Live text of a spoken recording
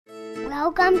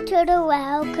Welcome to the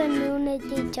WOW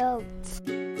Community Jokes.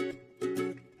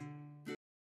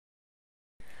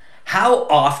 How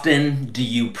often do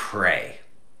you pray?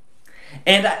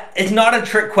 And it's not a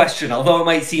trick question, although it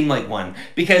might seem like one,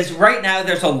 because right now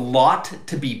there's a lot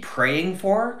to be praying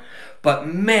for, but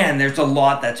man, there's a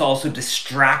lot that's also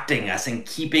distracting us and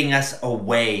keeping us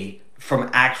away from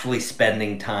actually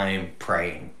spending time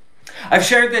praying. I've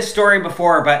shared this story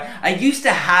before, but I used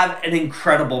to have an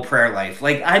incredible prayer life.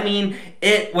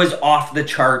 It was off the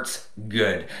charts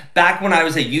good. Back when I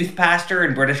was a youth pastor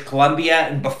in British Columbia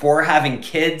and before having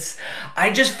kids,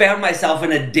 I just found myself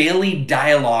in a daily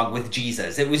dialogue with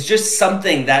Jesus. It was just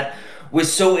something that was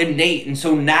so innate and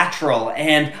so natural,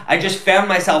 and I just found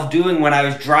myself doing when I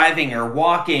was driving or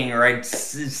walking, or I'd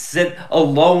sit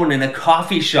alone in a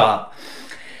coffee shop.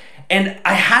 And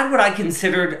I had what I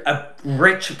considered a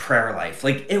rich prayer life.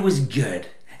 It was good.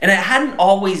 And it hadn't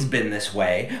always been this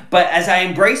way, but as I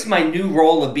embraced my new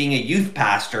role of being a youth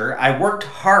pastor, I worked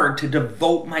hard to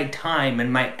devote my time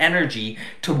and my energy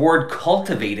toward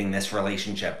cultivating this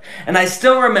relationship. And I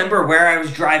still remember where I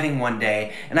was driving one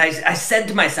day, and I said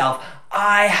to myself,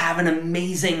 I have an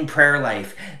amazing prayer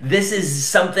life. This is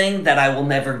something that I will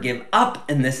never give up,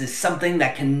 and this is something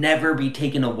that can never be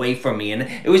taken away from me. And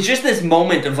it was just this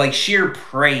moment of sheer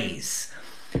praise.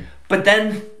 But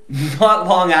then, not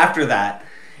long after that,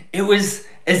 it was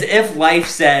as if life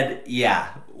said, yeah,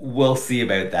 we'll see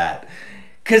about that.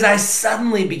 Because I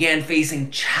suddenly began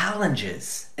facing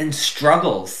challenges and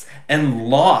struggles and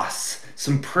loss,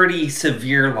 some pretty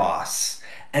severe loss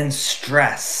and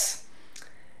stress.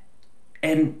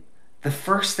 And the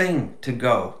first thing to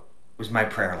go was my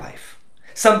prayer life.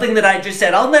 Something that I just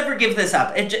said, I'll never give this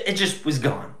up. It just was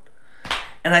gone.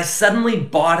 And I suddenly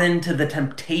bought into the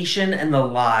temptation and the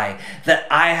lie that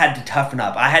I had to toughen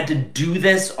up. I had to do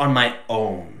this on my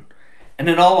own. And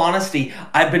in all honesty,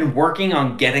 I've been working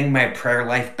on getting my prayer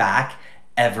life back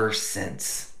ever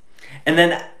since. And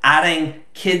then adding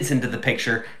kids into the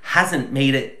picture hasn't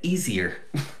made it easier.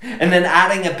 And then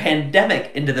adding a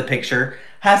pandemic into the picture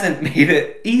hasn't made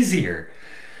it easier.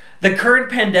 The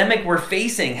current pandemic we're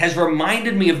facing has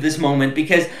reminded me of this moment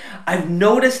because I've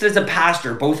noticed as a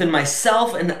pastor, both in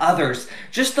myself and others,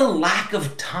 just the lack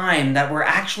of time that we're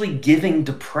actually giving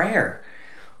to prayer.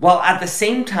 While at the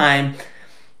same time,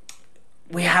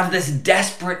 we have this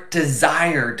desperate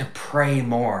desire to pray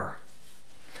more.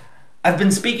 I've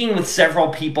been speaking with several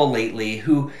people lately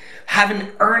who have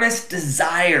an earnest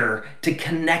desire to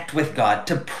connect with God,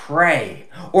 to pray.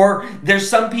 Or there's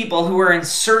some people who are in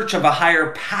search of a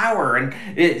higher power and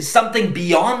something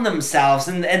beyond themselves.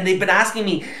 And they've been asking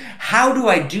me, how do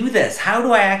I do this? How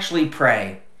do I actually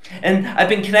pray? And I've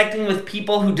been connecting with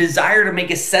people who desire to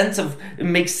make sense of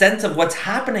what's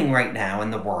happening right now in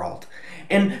the world.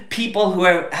 And people who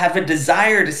have a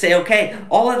desire to say, okay,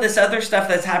 all of this other stuff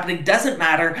that's happening doesn't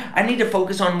matter. I need to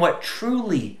focus on what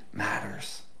truly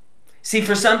matters. See,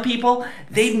 for some people,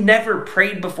 they've never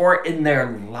prayed before in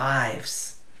their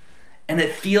lives. And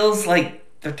it feels like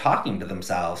they're talking to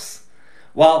themselves.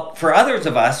 While for others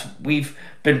of us, we've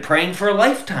been praying for a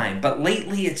lifetime, but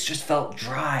lately it's just felt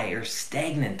dry or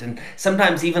stagnant and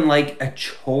sometimes even like a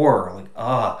chore.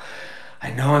 I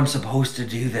know I'm supposed to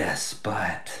do this,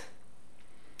 but...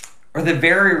 Or the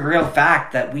very real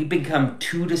fact that we become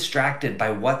too distracted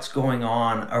by what's going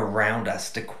on around us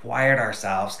to quiet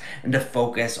ourselves and to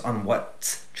focus on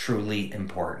what's truly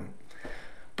important.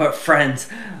 But friends,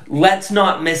 let's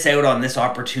not miss out on this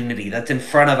opportunity that's in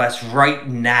front of us right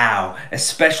now,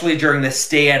 especially during the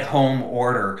stay-at-home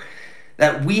order,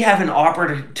 that we have an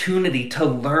opportunity to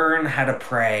learn how to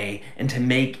pray and to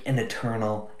make an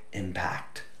eternal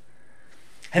impact.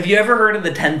 Have you ever heard of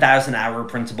the 10,000 hour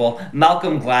principle?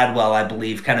 Malcolm Gladwell, I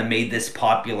believe, kind of made this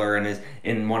popular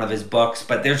in one of his books.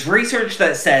 But there's research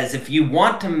that says if you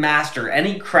want to master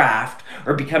any craft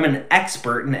or become an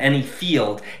expert in any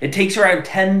field, it takes around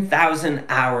 10,000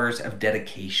 hours of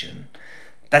dedication.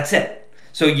 That's it.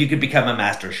 So you could become a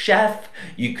master chef,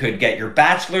 you could get your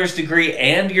bachelor's degree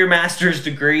and your master's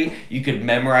degree, you could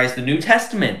memorize the New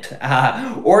Testament,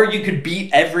 or you could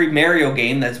beat every Mario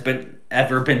game that's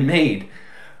ever been made.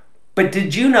 But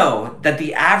did you know that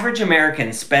the average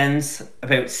American spends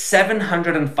about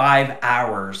 705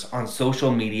 hours on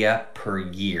social media per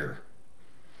year?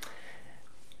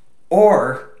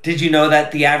 Or did you know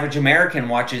that the average American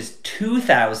watches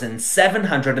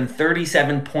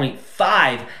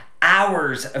 2,737.5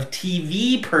 hours of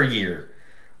TV per year?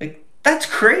 That's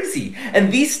crazy.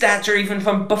 And these stats are even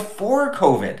from before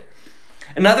COVID.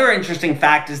 Another interesting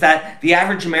fact is that the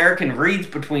average American reads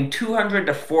between 200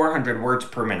 to 400 words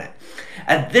per minute.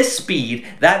 At this speed,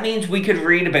 that means we could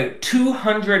read about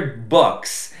 200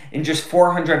 books in just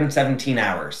 417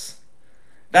 hours.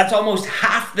 That's almost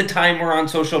half the time we're on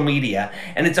social media,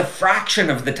 and it's a fraction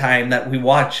of the time that we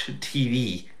watch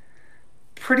TV.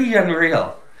 Pretty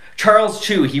unreal. Charles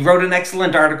Chu, he wrote an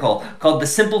excellent article called The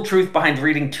Simple Truth Behind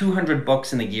Reading 200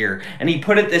 Books in a Year, and he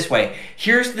put it this way: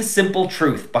 here's the simple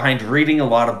truth behind reading a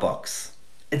lot of books.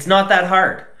 It's not that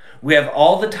hard. We have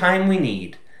all the time we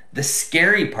need. The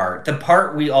scary part, the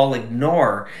part we all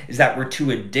ignore, is that we're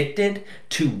too addicted,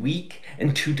 too weak,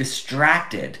 and too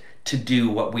distracted to do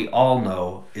what we all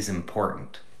know is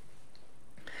important.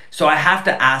 So I have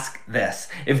to ask this: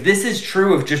 if this is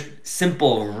true of just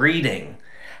simple reading,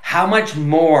 how much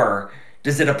more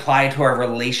does it apply to our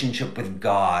relationship with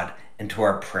God and to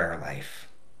our prayer life?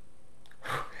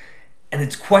 And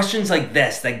it's questions like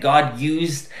this that God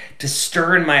used to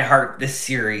stir in my heart this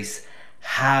series,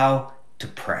 How to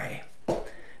Pray.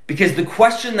 Because the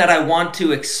question that I want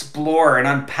to explore and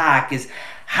unpack is,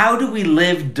 how do we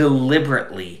live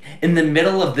deliberately in the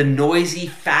middle of the noisy,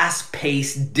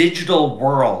 fast-paced digital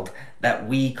world that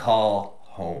we call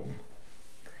home?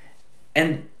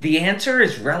 And the answer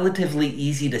is relatively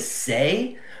easy to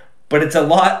say, but it's a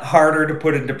lot harder to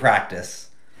put into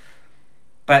practice.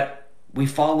 But we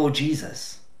follow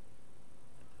Jesus.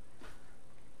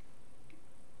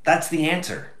 That's the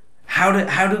answer.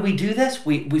 How do we do this?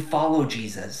 We follow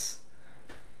Jesus.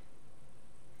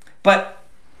 But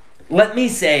let me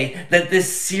say that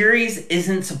this series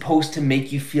isn't supposed to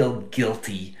make you feel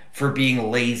guilty for being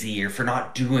lazy or for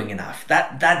not doing enough.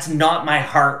 That's not my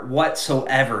heart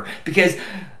whatsoever. Because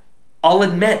I'll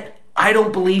admit, I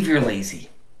don't believe you're lazy.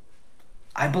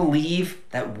 I believe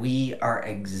that we are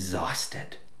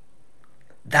exhausted.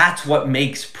 That's what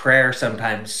makes prayer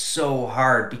sometimes so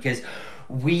hard, because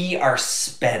we are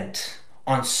spent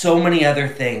on so many other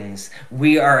things.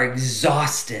 We are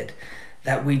exhausted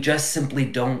that we just simply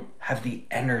don't have the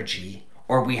energy,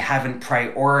 or we haven't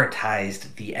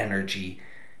prioritized the energy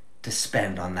to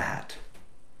spend on that.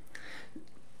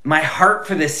 My heart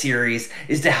for this series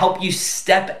is to help you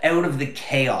step out of the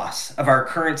chaos of our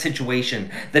current situation,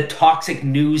 the toxic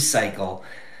news cycle,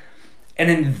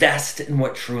 and invest in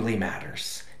what truly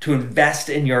matters, to invest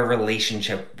in your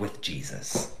relationship with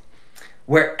Jesus.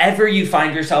 Wherever you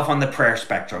find yourself on the prayer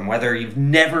spectrum, whether you've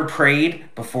never prayed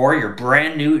before, you're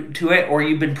brand new to it, or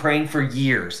you've been praying for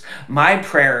years, my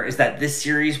prayer is that this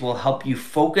series will help you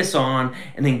focus on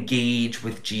and engage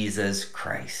with Jesus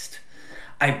Christ.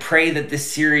 I pray that this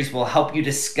series will help you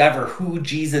discover who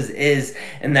Jesus is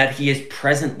and that he is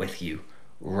present with you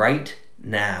right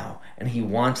now, and he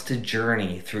wants to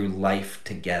journey through life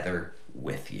together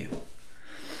with you.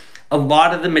 A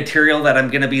lot of the material that I'm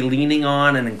going to be leaning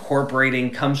on and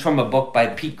incorporating comes from a book by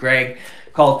Pete Greig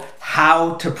called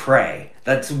How to Pray.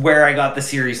 That's where I got the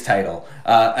series title,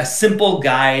 A Simple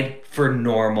Guide for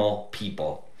Normal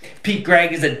People. Pete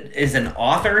Greig is an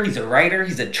author, he's a writer,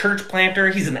 he's a church planter,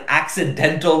 he's an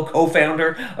accidental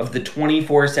co-founder of the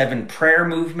 24/7 prayer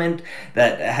movement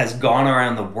that has gone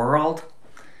around the world.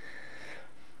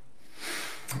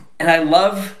 And I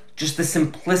love just the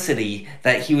simplicity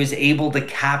that he was able to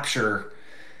capture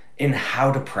in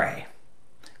how to pray.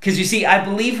 Because you see, I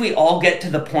believe we all get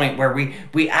to the point where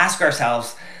we ask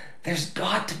ourselves, there's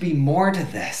got to be more to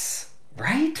this,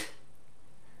 right?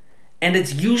 And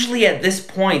it's usually at this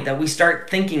point that we start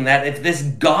thinking that if this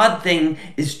God thing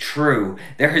is true,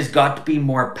 there has got to be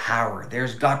more power.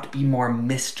 There's got to be more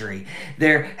mystery.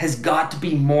 There has got to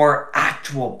be more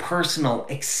actual personal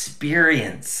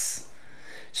experience.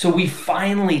 So we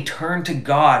finally turn to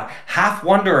God, half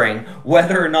wondering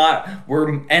whether or not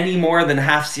we're any more than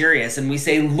half serious. And we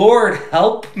say, Lord,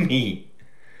 help me.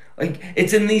 Like,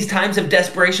 it's in these times of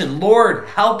desperation, Lord,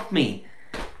 help me,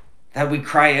 that we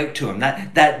cry out to him.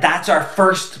 That's our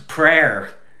first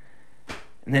prayer.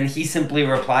 And then he simply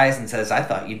replies and says, I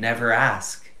thought you'd never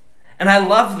ask. And I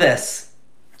love this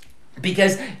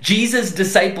because Jesus'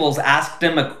 disciples asked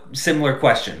him a similar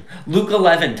question. Luke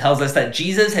 11 tells us that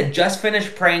Jesus had just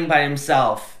finished praying by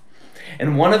himself.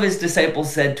 And one of his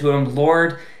disciples said to him,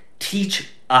 Lord,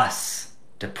 teach us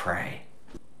to pray.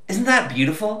 Isn't that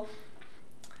beautiful?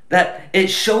 That it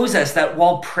shows us that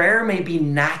while prayer may be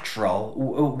natural,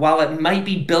 while it might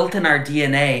be built in our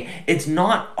DNA, it's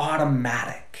not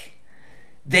automatic.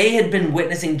 They had been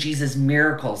witnessing Jesus'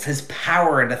 miracles, his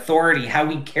power and authority, how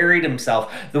he carried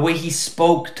himself, the way he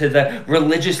spoke to the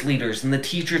religious leaders and the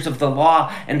teachers of the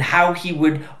law, and how he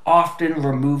would often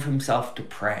remove himself to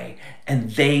pray.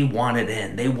 And they wanted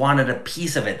in. They wanted a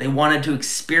piece of it. They wanted to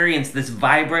experience this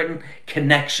vibrant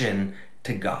connection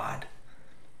to God.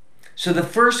 So the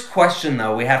first question,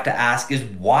 though, we have to ask is,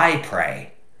 why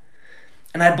pray?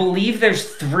 And I believe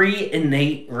there's 3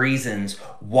 innate reasons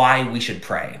why we should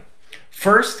pray.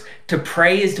 First, to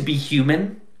pray is to be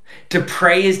human. To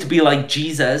pray is to be like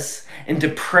Jesus. And to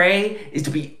pray is to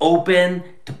be open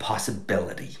to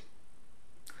possibility.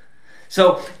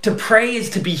 So to pray is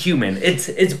to be human.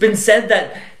 It's been said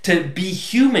that to be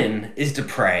human is to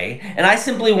pray. And I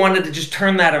simply wanted to just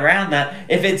turn that around, that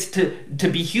if it's to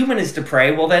be human is to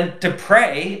pray, well then to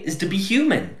pray is to be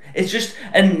human. It's just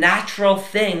a natural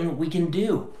thing we can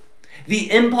do.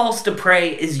 The impulse to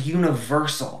pray is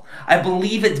universal. I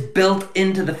believe it's built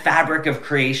into the fabric of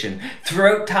creation.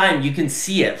 Throughout time, you can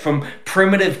see it, from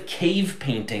primitive cave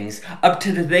paintings up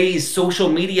to today's social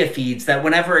media feeds, that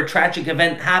whenever a tragic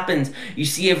event happens, you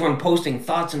see everyone posting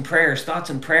thoughts and prayers,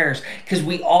 because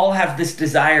we all have this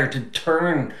desire to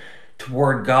turn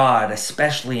toward God,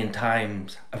 especially in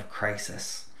times of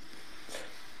crisis.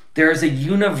 There is a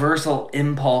universal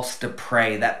impulse to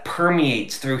pray that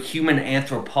permeates through human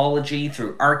anthropology,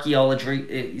 through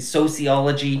archaeology,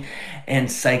 sociology, and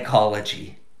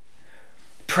psychology.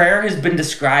 Prayer has been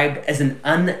described as an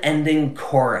unending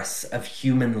chorus of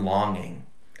human longing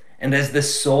and as the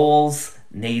soul's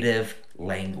native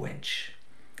language.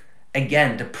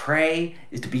 Again, to pray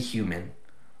is to be human,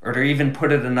 or to even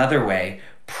put it another way,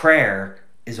 prayer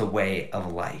is a way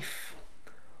of life.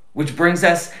 Which brings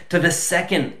us to the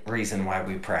second reason why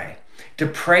we pray. To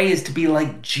pray is to be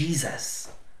like Jesus.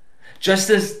 Just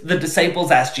as the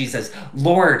disciples asked Jesus,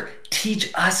 "Lord,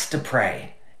 teach us to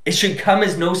pray." It should come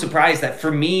as no surprise that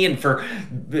for me and for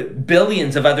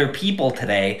billions of other people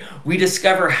today, we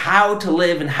discover how to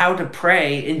live and how to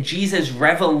pray in Jesus'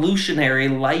 revolutionary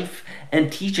life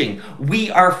and teaching. We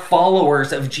are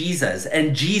followers of Jesus,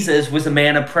 and Jesus was a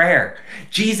man of prayer.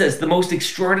 Jesus, the most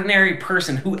extraordinary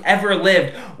person who ever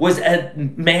lived, was a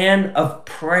man of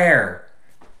prayer.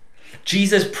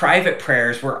 Jesus' private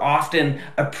prayers were often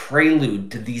a prelude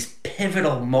to these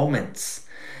pivotal moments.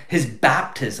 His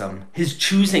baptism, his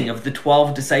choosing of the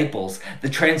 12 disciples, the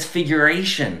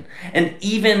transfiguration, and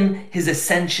even his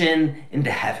ascension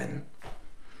into heaven.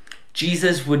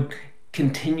 Jesus would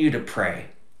continue to pray,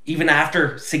 even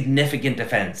after significant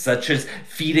events, such as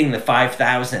feeding the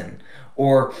 5,000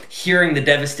 or hearing the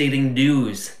devastating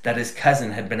news that his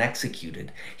cousin had been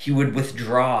executed. He would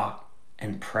withdraw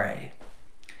and pray.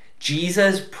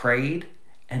 Jesus prayed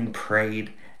and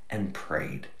prayed and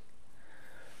prayed.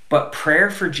 But prayer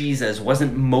for Jesus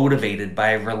wasn't motivated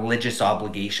by a religious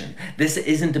obligation. This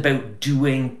isn't about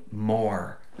doing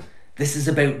more. This is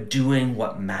about doing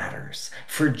what matters.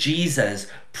 For Jesus,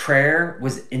 prayer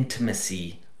was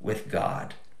intimacy with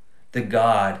God, the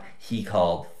God he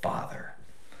called Father.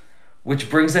 Which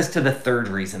brings us to the third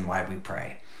reason why we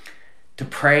pray. To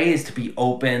pray is to be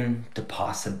open to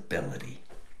possibility.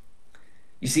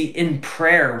 You see, in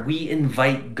prayer, we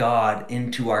invite God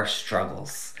into our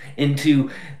struggles, into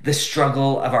the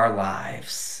struggle of our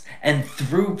lives. And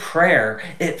through prayer,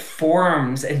 it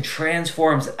forms and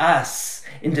transforms us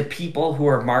into people who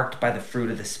are marked by the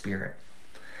fruit of the Spirit.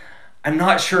 I'm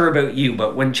not sure about you,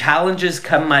 but when challenges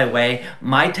come my way,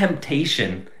 my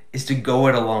temptation is to go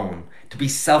it alone, to be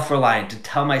self-reliant, to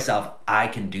tell myself, I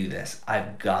can do this,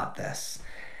 I've got this.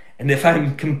 And if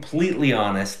I'm completely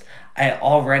honest, I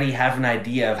already have an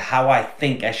idea of how I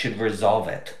think I should resolve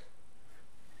it.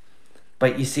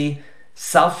 But you see,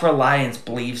 self-reliance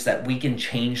believes that we can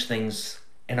change things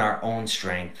in our own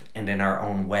strength and in our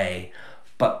own way.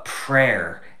 But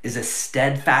prayer is a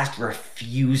steadfast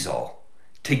refusal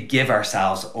to give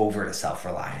ourselves over to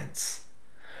self-reliance.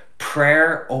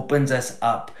 Prayer opens us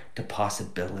up to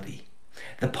possibility.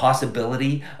 The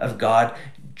possibility of God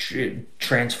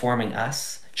transforming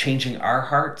us, changing our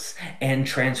hearts, and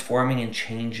transforming and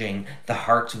changing the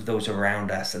hearts of those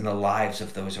around us and the lives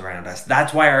of those around us.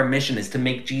 That's why our mission is to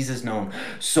make Jesus known,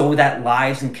 so that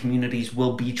lives and communities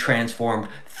will be transformed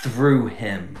through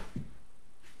him.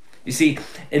 You see,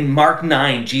 in Mark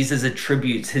 9, Jesus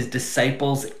attributes his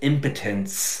disciples'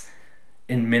 impotence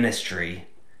in ministry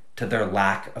to their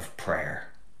lack of prayer.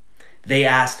 They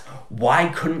asked, "Why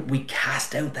couldn't we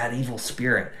cast out that evil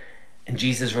spirit?" And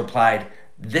Jesus replied,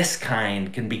 "This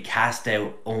kind can be cast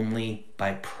out only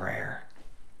by prayer."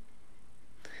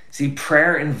 See,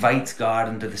 prayer invites God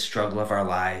into the struggle of our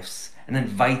lives and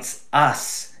invites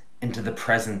us into the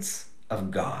presence of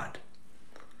God.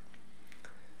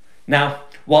 Now,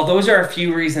 while those are a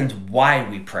few reasons why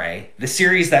we pray, the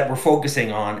series that we're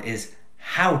focusing on is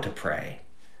how to pray.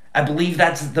 I believe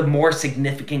that's the more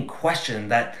significant question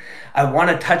that I want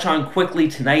to touch on quickly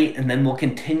tonight, and then we'll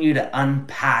continue to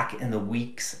unpack in the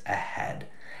weeks ahead.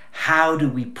 How do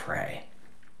we pray?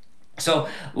 So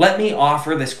let me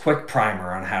offer this quick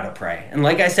primer on how to pray. And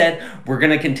like I said, we're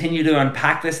going to continue to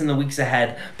unpack this in the weeks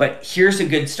ahead, but here's a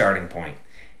good starting point.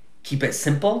 Keep it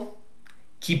simple,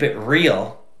 keep it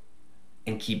real,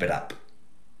 and keep it up.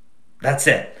 That's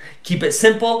it. Keep it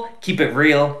simple, keep it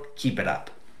real, keep it up.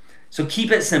 So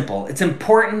keep it simple. It's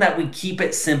important that we keep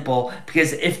it simple,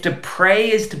 because if to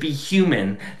pray is to be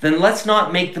human, then let's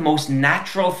not make the most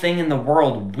natural thing in the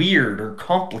world weird or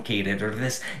complicated or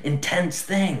this intense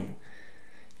thing.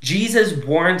 Jesus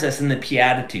warns us in the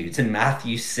Beatitudes in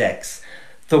Matthew 6.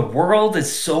 The world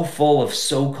is so full of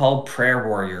so-called prayer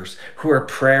warriors who are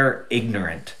prayer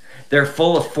ignorant. They're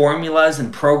full of formulas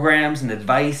and programs and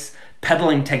advice,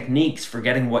 peddling techniques for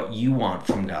getting what you want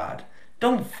from God.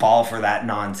 Don't fall for that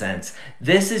nonsense.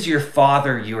 This is your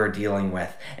Father you are dealing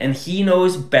with, and He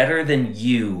knows better than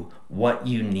you what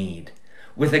you need.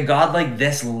 With a God like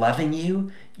this loving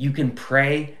you, you can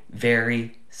pray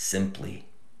very simply.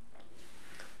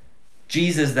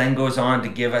 Jesus then goes on to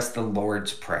give us the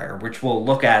Lord's Prayer, which we'll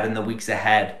look at in the weeks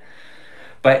ahead.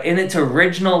 But in its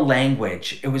original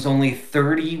language, it was only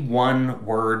 31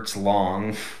 words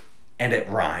long, and it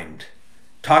rhymed.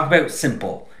 Talk about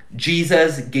simple.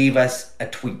 Jesus gave us a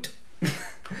tweet.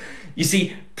 You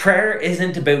see, prayer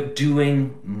isn't about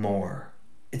doing more.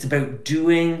 It's about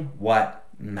doing what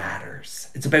matters.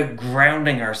 It's about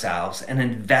grounding ourselves and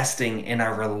investing in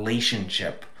our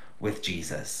relationship with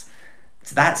Jesus.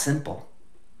 It's that simple.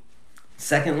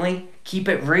 Secondly, keep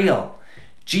it real.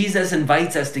 Jesus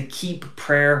invites us to keep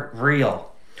prayer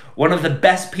real. One of the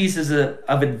best pieces of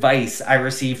advice I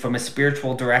received from a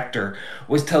spiritual director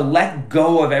was to let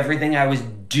go of everything I was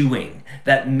doing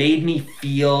that made me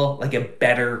feel like a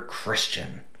better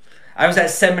Christian. I was at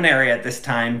seminary at this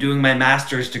time doing my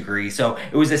master's degree, so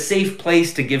it was a safe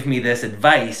place to give me this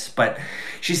advice, but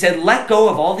she said, let go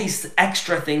of all these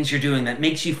extra things you're doing that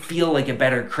makes you feel like a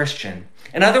better Christian.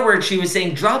 In other words, she was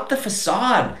saying, drop the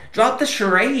facade, drop the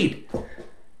charade.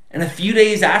 And a few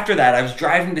days after that, I was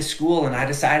driving to school and I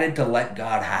decided to let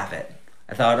God have it.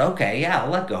 I thought, okay, yeah, I'll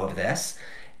let go of this.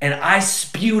 And I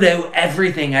spewed out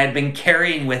everything I'd been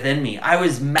carrying within me. I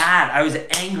was mad, I was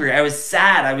angry, I was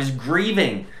sad, I was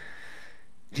grieving.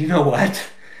 Do you know what?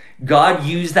 God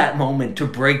used that moment to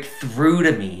break through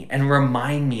to me and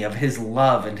remind me of His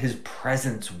love and His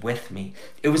presence with me.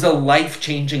 It was a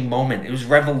life-changing moment. It was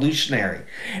revolutionary.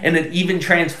 And it even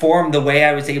transformed the way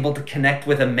I was able to connect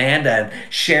with Amanda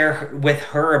and share with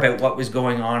her about what was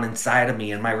going on inside of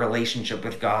me and my relationship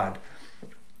with God.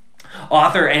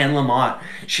 Author Anne Lamott,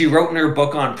 she wrote in her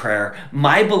book on prayer,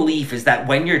 my belief is that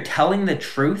when you're telling the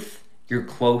truth, you're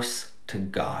close to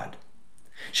God.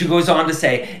 She goes on to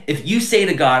say, if you say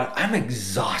to God, I'm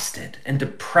exhausted and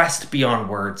depressed beyond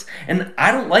words, and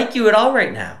I don't like you at all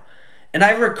right now, and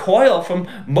I recoil from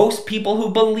most people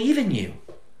who believe in you,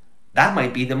 that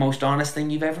might be the most honest thing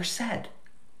you've ever said.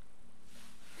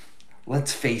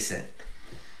 Let's face it,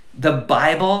 the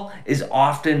Bible is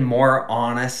often more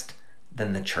honest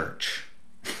than the church,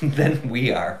 than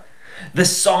we are. The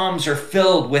Psalms are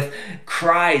filled with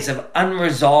cries of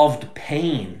unresolved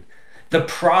pain. The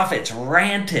prophets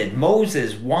ranted,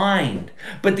 Moses whined.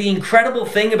 But the incredible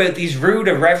thing about these rude,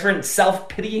 irreverent,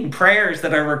 self-pitying prayers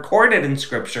that are recorded in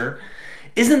Scripture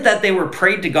isn't that they were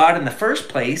prayed to God in the first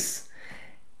place.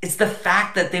 It's the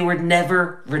fact that they were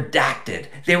never redacted.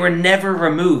 They were never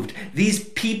removed. These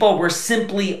people were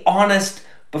simply honest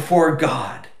before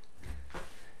God.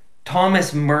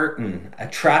 Thomas Merton, a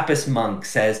Trappist monk,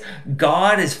 says,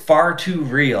 God is far too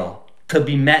real to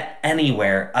be met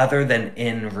anywhere other than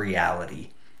in reality.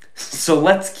 So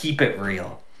let's keep it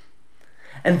real.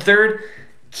 And third,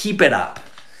 keep it up.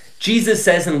 Jesus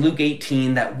says in Luke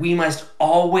 18 that we must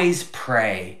always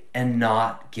pray and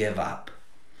not give up.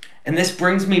 And this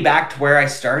brings me back to where I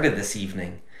started this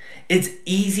evening. It's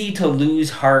easy to lose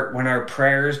heart when our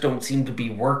prayers don't seem to be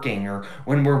working, or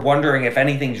when we're wondering if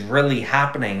anything's really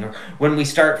happening, or when we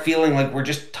start feeling like we're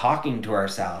just talking to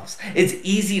ourselves. It's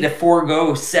easy to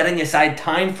forego setting aside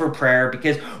time for prayer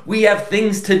because we have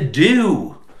things to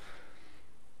do.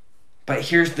 But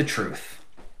here's the truth.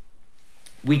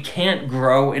 We can't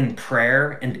grow in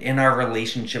prayer and in our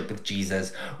relationship with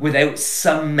Jesus without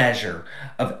some measure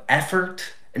of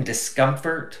effort and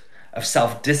discomfort, of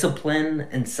self-discipline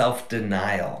and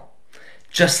self-denial.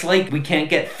 Just like we can't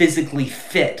get physically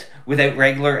fit without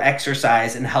regular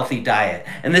exercise and healthy diet.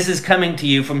 And this is coming to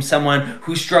you from someone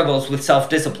who struggles with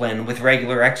self-discipline, with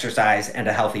regular exercise and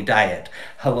a healthy diet.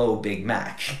 Hello, Big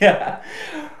Mac.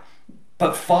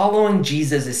 But following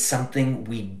Jesus is something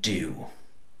we do.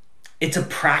 It's a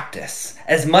practice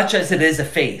as much as it is a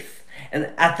faith.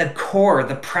 And at the core,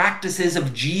 the practices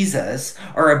of Jesus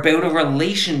are about a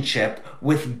relationship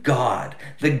with God,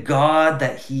 the God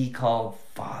that he called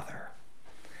Father.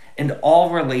 And all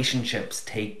relationships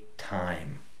take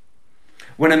time.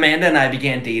 When Amanda and I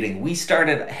began dating, we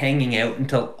started hanging out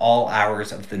until all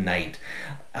hours of the night.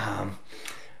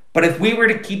 But if we were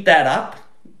to keep that up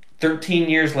 13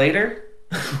 years later,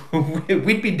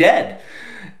 we'd be dead.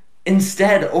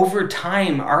 Instead, over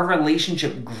time, our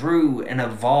relationship grew and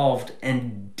evolved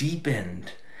and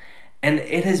deepened. And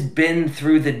it has been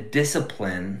through the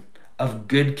discipline of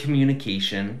good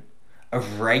communication,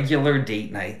 of regular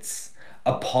date nights,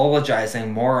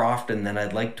 apologizing more often than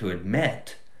I'd like to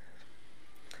admit.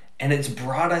 And it's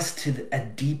brought us to a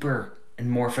deeper and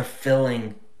more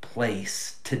fulfilling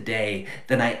place today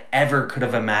than I ever could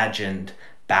have imagined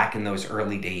back in those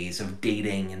early days of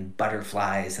dating and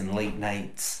butterflies and late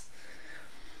nights.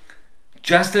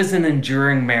 Just as an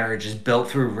enduring marriage is built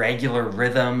through regular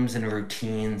rhythms and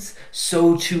routines,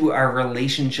 so too our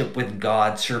relationship with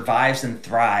God survives and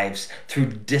thrives through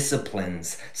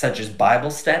disciplines such as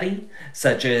Bible study,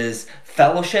 such as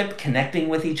fellowship, connecting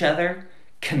with each other,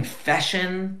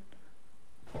 confession,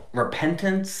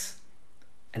 repentance,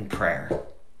 and prayer.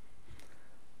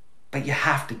 But you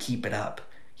have to keep it up.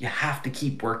 You have to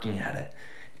keep working at it.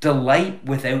 Delight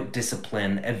without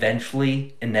discipline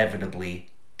eventually, inevitably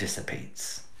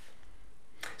dissipates.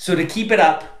 So to keep it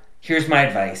up, here's my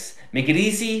advice. Make it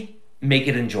easy, make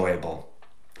it enjoyable.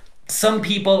 Some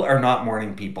people are not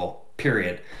morning people,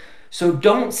 period. So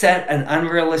don't set an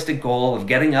unrealistic goal of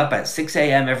getting up at 6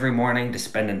 a.m. every morning to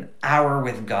spend an hour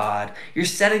with God. You're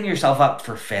setting yourself up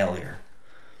for failure.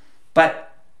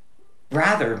 But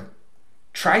rather,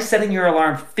 try setting your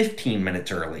alarm 15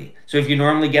 minutes early. So if you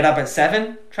normally get up at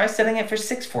 7, try setting it for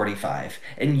 6:45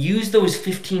 and use those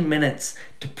 15 minutes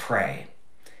to pray,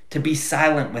 to be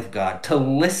silent with God, to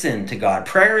listen to God.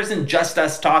 Prayer isn't just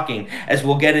us talking, as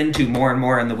we'll get into more and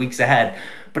more in the weeks ahead,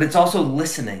 but it's also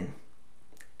listening.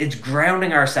 It's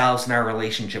grounding ourselves in our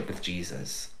relationship with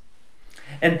Jesus.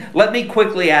 And let me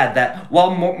quickly add that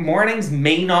while mornings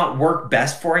may not work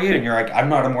best for you, and you're like, I'm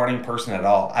not a morning person at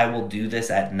all, I will do this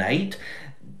at night.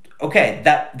 Okay,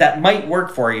 that might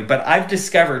work for you, but I've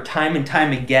discovered time and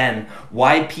time again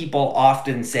why people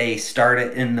often say start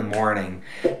it in the morning.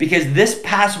 Because this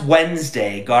past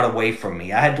Wednesday got away from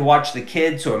me. I had to watch the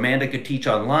kids so Amanda could teach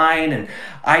online, and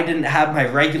I didn't have my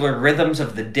regular rhythms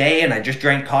of the day, and I just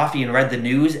drank coffee and read the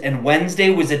news, and Wednesday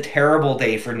was a terrible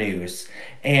day for news.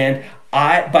 And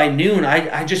by noon,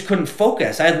 I just couldn't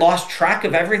focus. I had lost track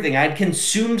of everything. I had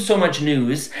consumed so much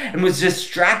news and was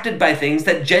distracted by things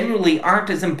that genuinely aren't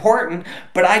as important,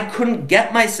 but I couldn't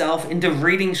get myself into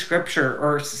reading scripture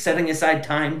or setting aside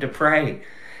time to pray.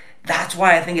 That's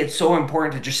why I think it's so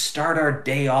important to just start our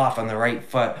day off on the right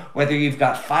foot. Whether you've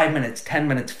got 5 minutes, 10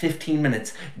 minutes, 15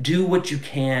 minutes, do what you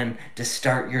can to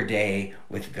start your day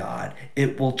with God.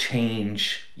 It will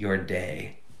change your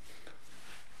day.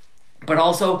 But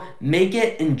also make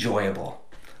it enjoyable.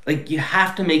 Like, you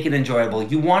have to make it enjoyable.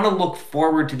 You want to look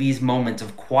forward to these moments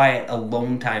of quiet,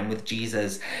 alone time with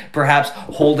Jesus. Perhaps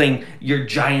holding your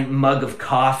giant mug of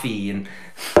coffee, and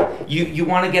you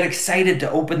want to get excited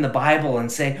to open the Bible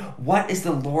and say, what is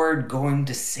the Lord going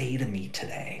to say to me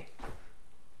today?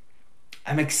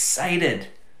 I'm excited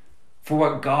for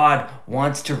what God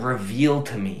wants to reveal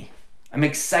to me. I'm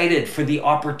excited for the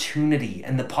opportunity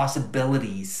and the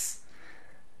possibilities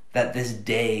that this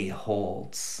day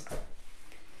holds.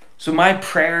 So my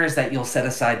prayer is that you'll set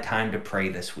aside time to pray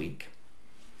this week.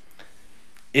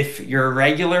 If you're a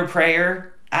regular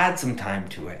prayer, add some time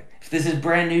to it. If this is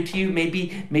brand new to you,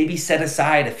 maybe set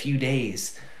aside a few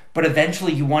days. But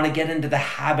eventually you want to get into the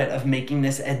habit of making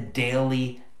this a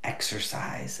daily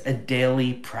exercise, a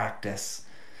daily practice.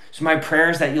 So my prayer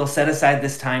is that you'll set aside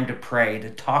this time to pray, to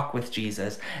talk with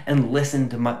Jesus, and listen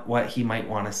to what he might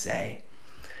want to say.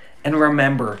 And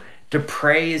remember, to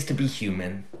pray is to be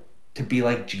human, to be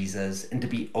like Jesus, and to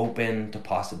be open to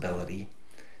possibility.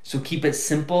 So keep it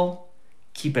simple,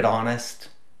 keep it honest,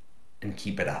 and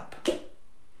keep it up.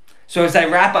 So as I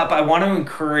wrap up, I want to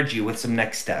encourage you with some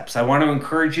next steps. I want to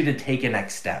encourage you to take a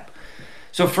next step.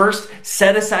 So first,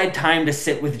 set aside time to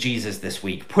sit with Jesus this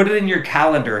week. Put it in your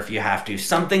calendar if you have to,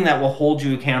 something that will hold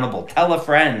you accountable. Tell a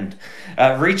friend,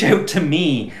 reach out to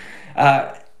me.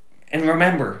 And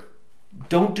remember,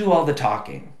 don't do all the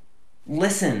talking.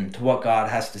 Listen to what God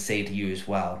has to say to you as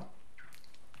well.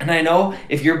 And I know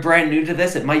if you're brand new to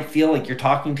this, it might feel like you're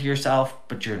talking to yourself,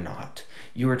 but you're not.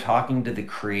 You are talking to the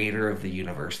creator of the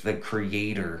universe, the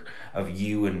creator of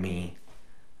you and me.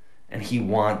 And he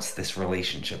wants this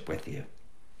relationship with you.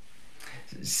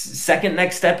 Second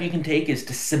next step you can take is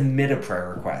to submit a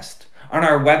prayer request. On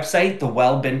our website,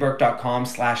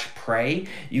 thewellbinbrook.com/pray,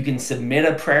 you can submit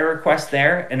a prayer request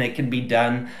there, and it can be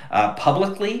done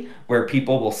publicly, where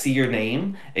people will see your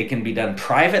name. It can be done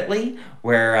privately,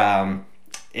 where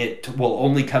it will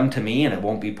only come to me and it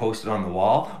won't be posted on the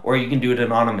wall, or you can do it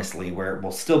anonymously, where it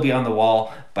will still be on the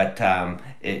wall, but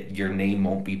your name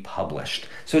won't be published.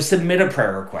 So submit a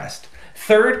prayer request.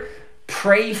 Third,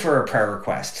 pray for a prayer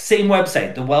request. Same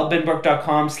website,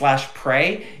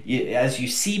 thewellbinbrook.com/pray. As you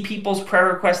see people's prayer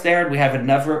requests there, and we have a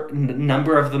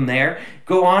number of them there,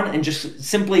 go on and just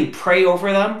simply pray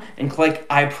over them and click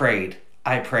I prayed.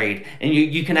 And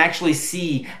you can actually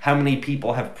see how many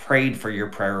people have prayed for your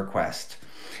prayer request.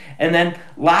 And then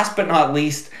last but not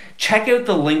least, check out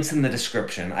the links in the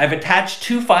description. I've attached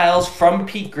 2 files from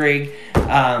Pete Greig.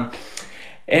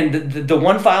 And the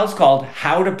one file is called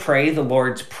How to Pray the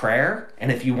Lord's Prayer.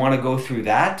 And if you want to go through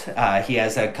that, he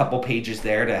has a couple pages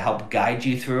there to help guide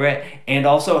you through it. And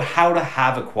also how to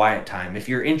have a quiet time. If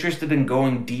you're interested in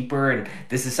going deeper and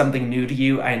this is something new to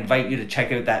you, I invite you to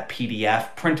check out that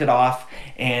PDF, print it off.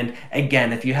 And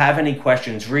again, if you have any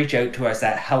questions, reach out to us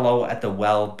at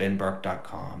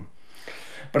hello@thewellbinbrook.com.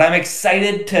 But I'm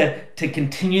excited to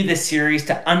continue this series,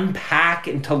 to unpack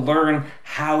and to learn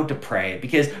how to pray.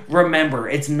 Because remember,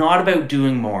 it's not about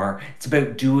doing more. It's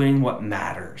about doing what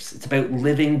matters. It's about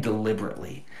living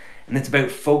deliberately. And it's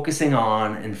about focusing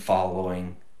on and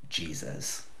following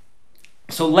Jesus.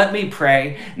 So let me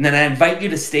pray, and then I invite you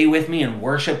to stay with me and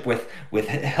worship with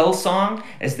Hillsong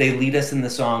as they lead us in the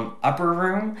song Upper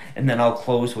Room, and then I'll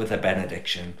close with a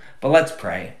benediction. But let's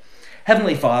pray.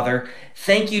 Heavenly Father,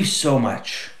 thank you so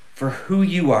much for who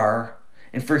you are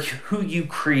and for who you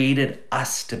created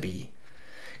us to be.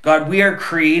 God, we are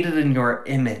created in your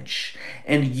image,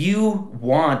 and you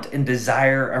want and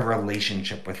desire a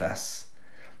relationship with us.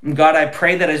 And God, I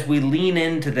pray that as we lean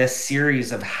into this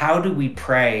series of how do we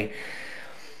pray,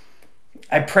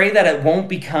 I pray that it won't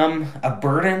become a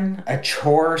burden, a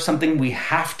chore, something we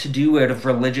have to do out of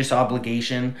religious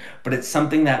obligation, but it's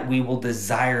something that we will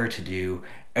desire to do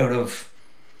out of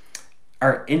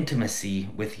our intimacy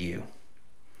with you.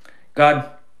 God,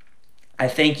 I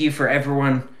thank you for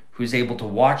everyone who's able to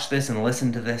watch this and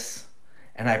listen to this,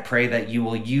 and I pray that you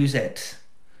will use it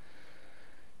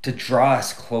to draw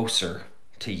us closer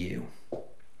to you.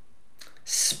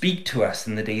 Speak to us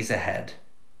in the days ahead.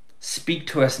 Speak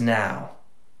to us now.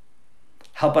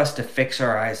 Help us to fix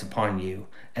our eyes upon you,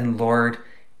 and Lord,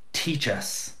 teach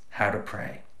us how to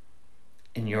pray.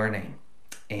 In your name,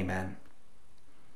 amen.